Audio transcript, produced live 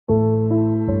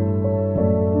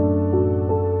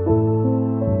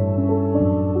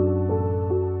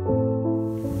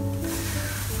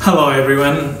Hello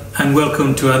everyone, and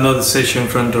welcome to another session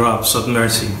from Drops of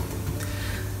Mercy.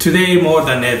 Today more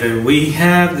than ever we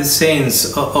have the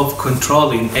sense of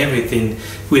controlling everything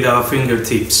with our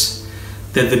fingertips.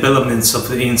 The developments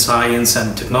in science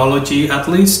and technology, at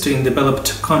least in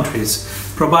developed countries,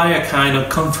 provide a kind of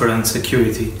comfort and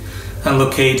security and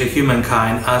locate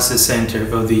humankind as the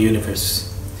center of the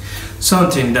universe.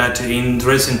 Something that in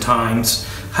recent times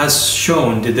has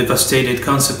shown the devastating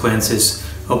consequences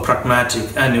of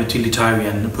pragmatic and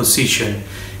utilitarian position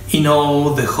in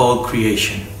all the whole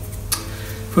creation.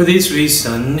 For this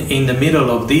reason, in the middle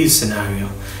of this scenario,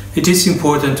 it is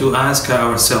important to ask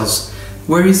ourselves,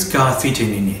 where is God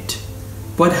fitting in it?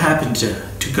 What happened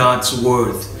to God's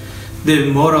word,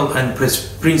 the moral and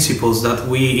principles that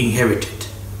we inherited?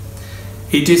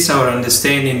 It is our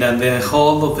understanding that the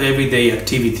whole of everyday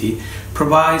activity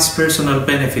provides personal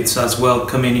benefits as well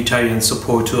as communitarian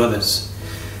support to others.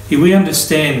 If we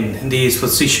understand this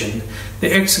position, the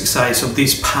exercise of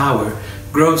this power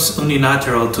grows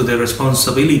unilateral to the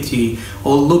responsibility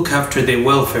or look after the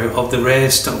welfare of the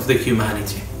rest of the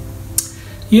humanity.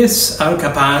 Yes, our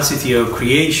capacity of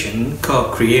creation,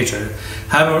 co-creator,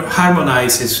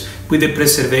 harmonizes with the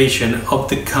preservation of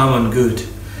the common good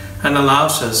and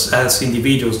allows us as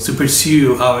individuals to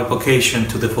pursue our vocation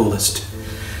to the fullest.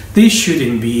 This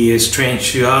shouldn't be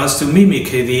strange to us to mimic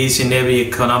this in every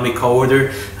economic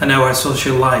order and our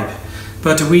social life,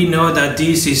 but we know that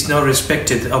this is not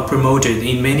respected or promoted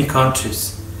in many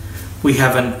countries. We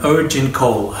have an urgent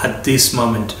call at this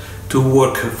moment to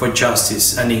work for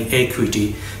justice and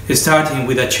equity, starting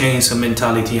with a change of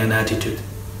mentality and attitude.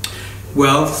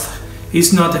 Wealth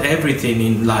is not everything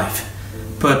in life,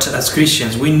 but as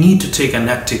Christians we need to take an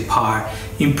active part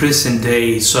in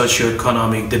present-day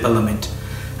socio-economic development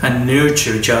and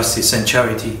nurture justice and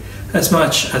charity as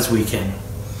much as we can.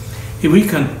 If we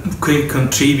can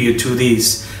contribute to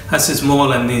this, as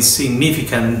small and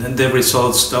insignificant the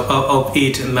results of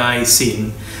it may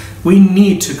seem, we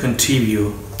need to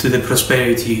contribute to the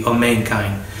prosperity of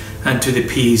mankind and to the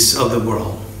peace of the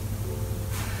world.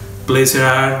 Blessed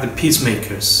are the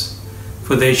peacemakers,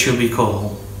 for they shall be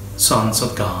called sons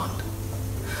of God.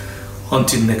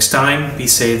 Until next time, be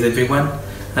safe everyone,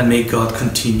 and may God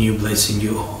continue blessing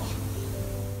you all.